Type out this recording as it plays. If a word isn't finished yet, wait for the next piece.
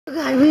Oh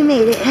God, we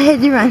made it. I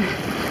had to run.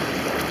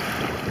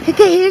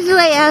 Okay, here's the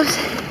layout.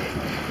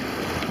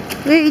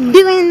 We're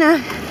doing the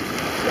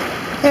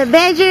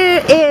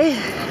Badger is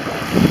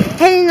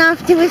heading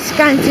off to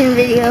Wisconsin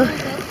video.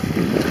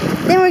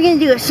 Then we're gonna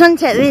do a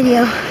sunset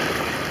video.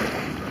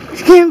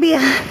 It's gonna be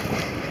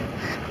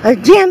a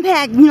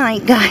jam-packed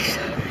night, guys.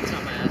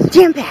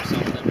 Jam-packed.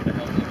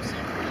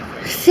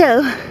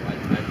 So,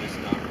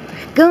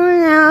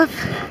 going off,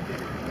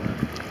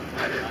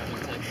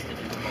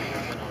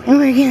 and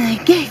we're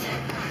gonna get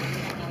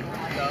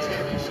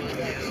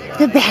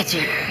the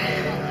Badger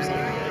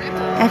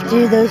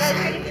after those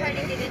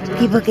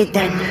people get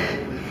done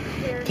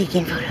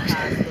taking photos.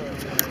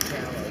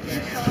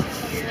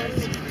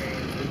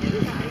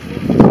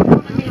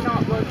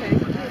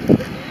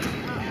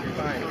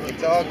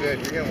 It's all good.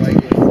 You're gonna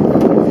like it.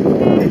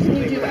 Can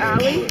you do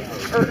Allie?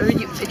 Or do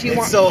you It's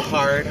want? so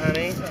hard,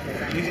 honey.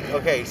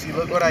 Okay, see,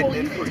 look what I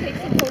did for you. Take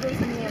some photos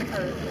of me and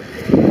her.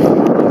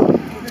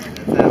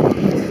 That's that one.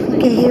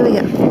 Okay, here we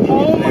go.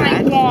 Oh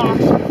my gosh!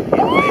 We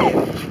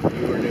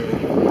were doing.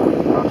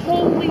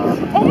 Holy!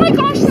 Oh my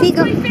gosh, that's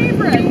Seagull. my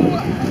favorite. Oh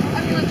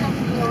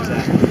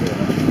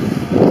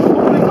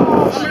my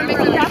gosh! I'm gonna make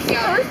it. That's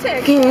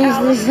perfect. Okay, here's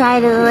the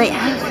side of the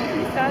lighthouse.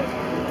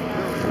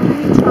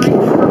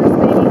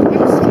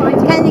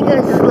 Kind of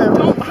goes slow.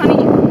 Don't,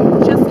 honey,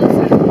 just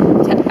listen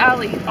to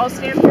Allie. I'll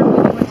stand here with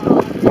you until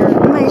you're.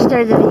 I might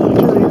start the video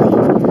too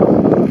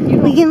early.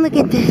 We can look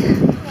at the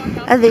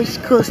other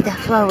cool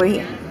stuff while we're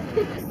here.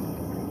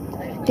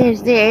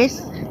 There's the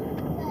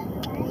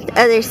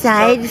other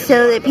side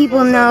so that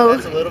people know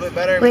That's a little bit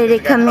better where to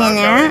because we come got in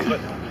cloud at.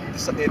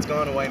 cover, but it's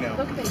gone away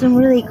now. Some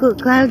really cool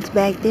clouds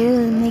back there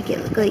that make it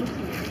look like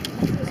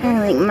kind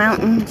of like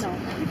mountains.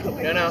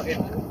 No, it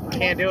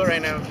can't do it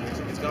right now.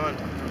 It's gone.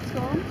 It's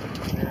gone?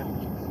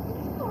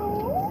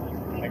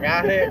 I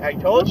got it. I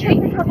told you.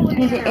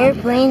 There's an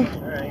airplane.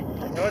 Alright.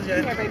 I told you.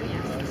 Here, baby.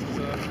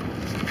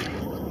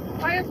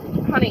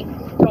 Honey,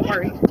 don't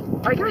worry.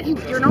 I got you.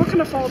 You're not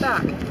gonna fall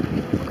back.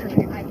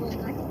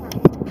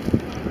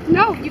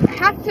 No, you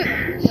have to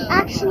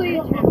actually.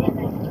 Okay,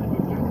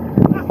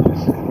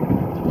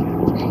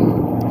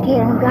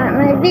 I've got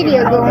my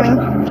video going.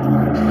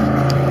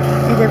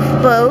 There's a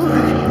boat.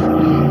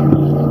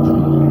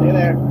 Hey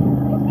there.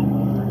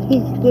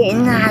 He's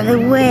getting out of the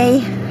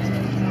way.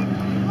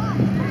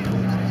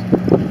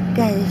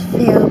 Got a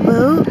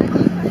sailboat.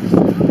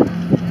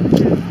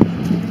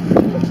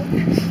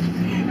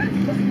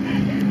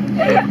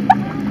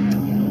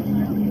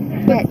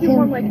 Got Do one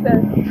some like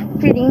this.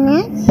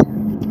 prettiness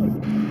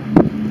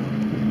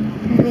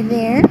over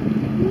there.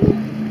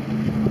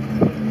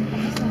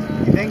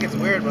 You think it's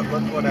weird, but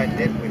look what I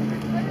did with it.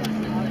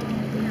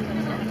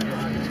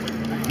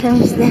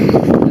 Comes the out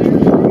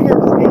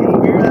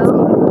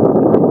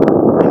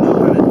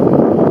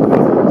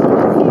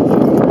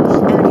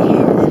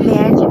ahead of the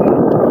Badger.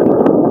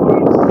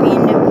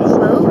 Random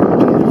boat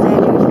in the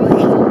Badger's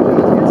way.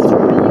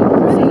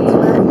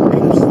 But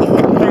I'm staying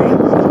up front.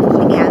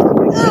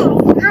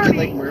 Together.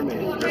 Like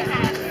mermaid.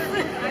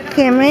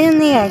 Okay, I'm right on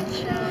the edge.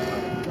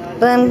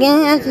 But I'm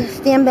gonna have to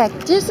stand back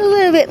just a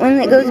little bit when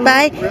it goes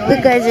by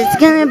because it's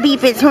gonna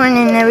beep its horn,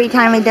 and every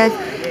time it does,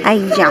 I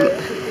jump.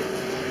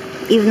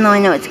 Even though I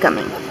know it's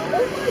coming.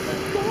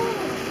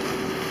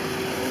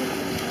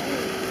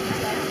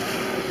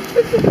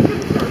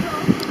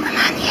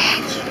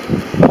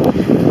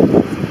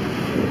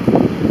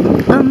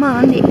 I'm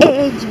on the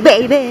edge,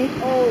 baby.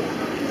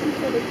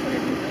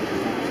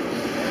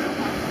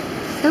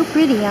 So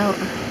pretty out.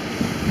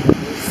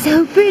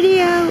 So pretty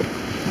out.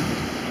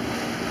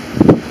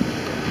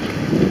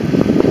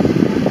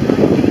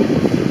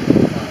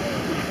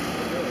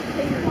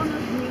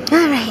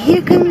 Alright,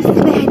 here comes the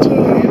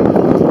Badger.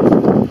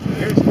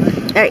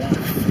 Alright,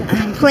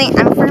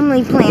 I'm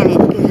firmly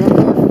planted.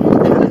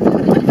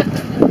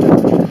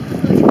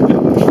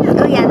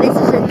 Oh yeah, this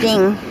is a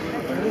thing.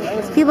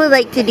 People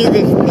like to do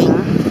this thing.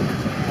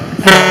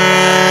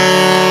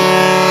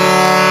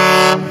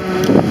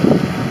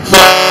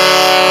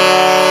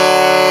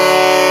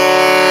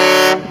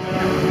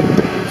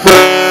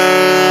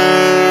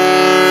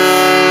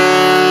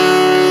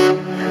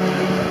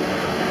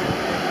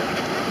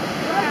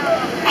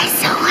 That's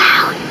so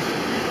loud.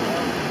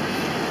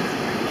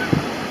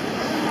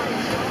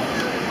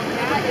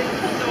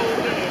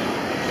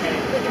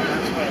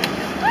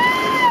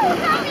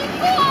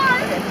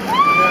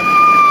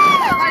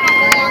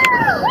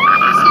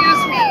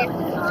 Excuse me.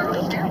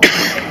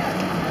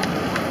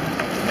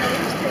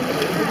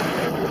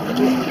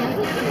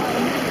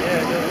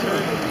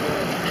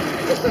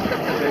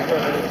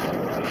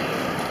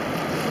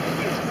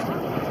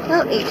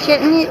 Oh, it's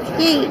shutting its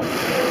gate.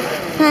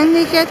 Time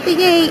to shut the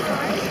gate.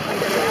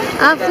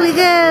 Off we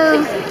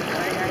go.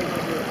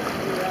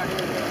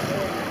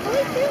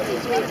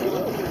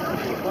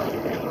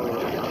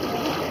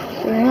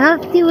 We're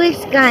off to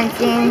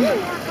Wisconsin.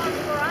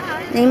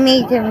 They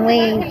made some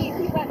waves.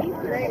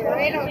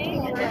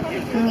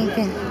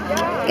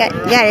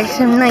 Got us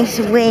some nice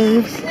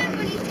waves.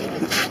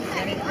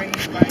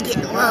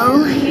 Get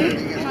low here.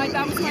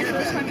 That was my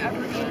first time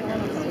ever being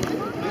on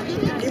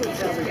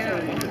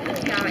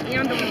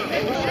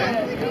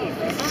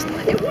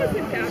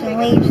Some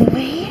waves over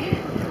here.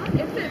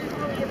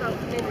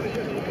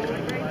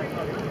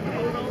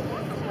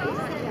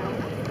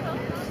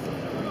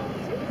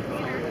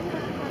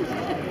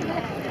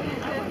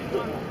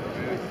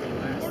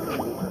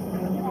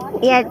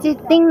 Yeah, it's a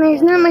thing,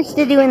 there's not much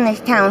to do in this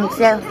town,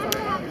 so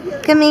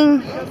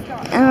coming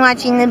and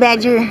watching the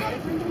badger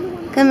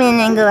come in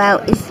and go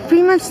out is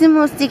pretty much the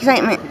most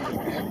excitement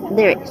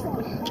there is.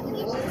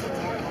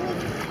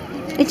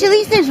 Which at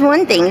least there's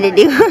one thing to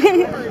do.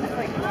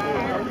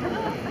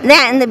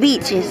 That and the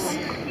beaches.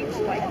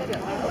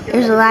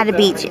 There's a lot of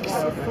beaches.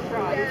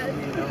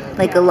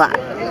 Like a lot.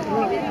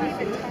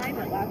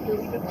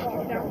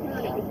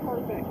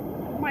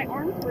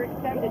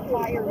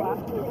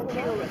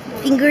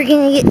 I think we're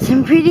gonna get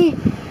some pretty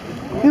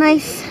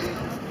nice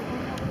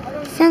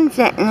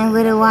sunset in a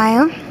little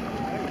while.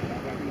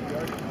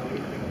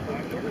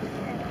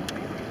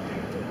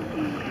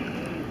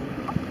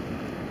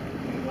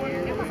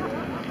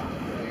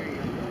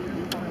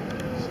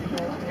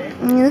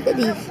 And look at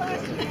these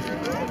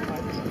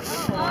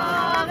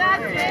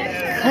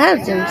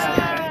clouds and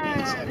stuff.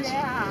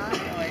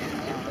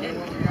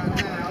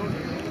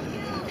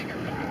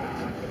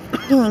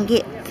 Gonna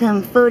get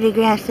some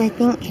photographs, I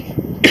think.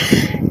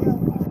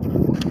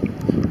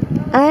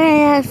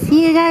 Alright, I'll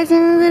see you guys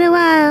in a little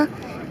while.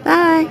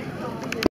 Bye.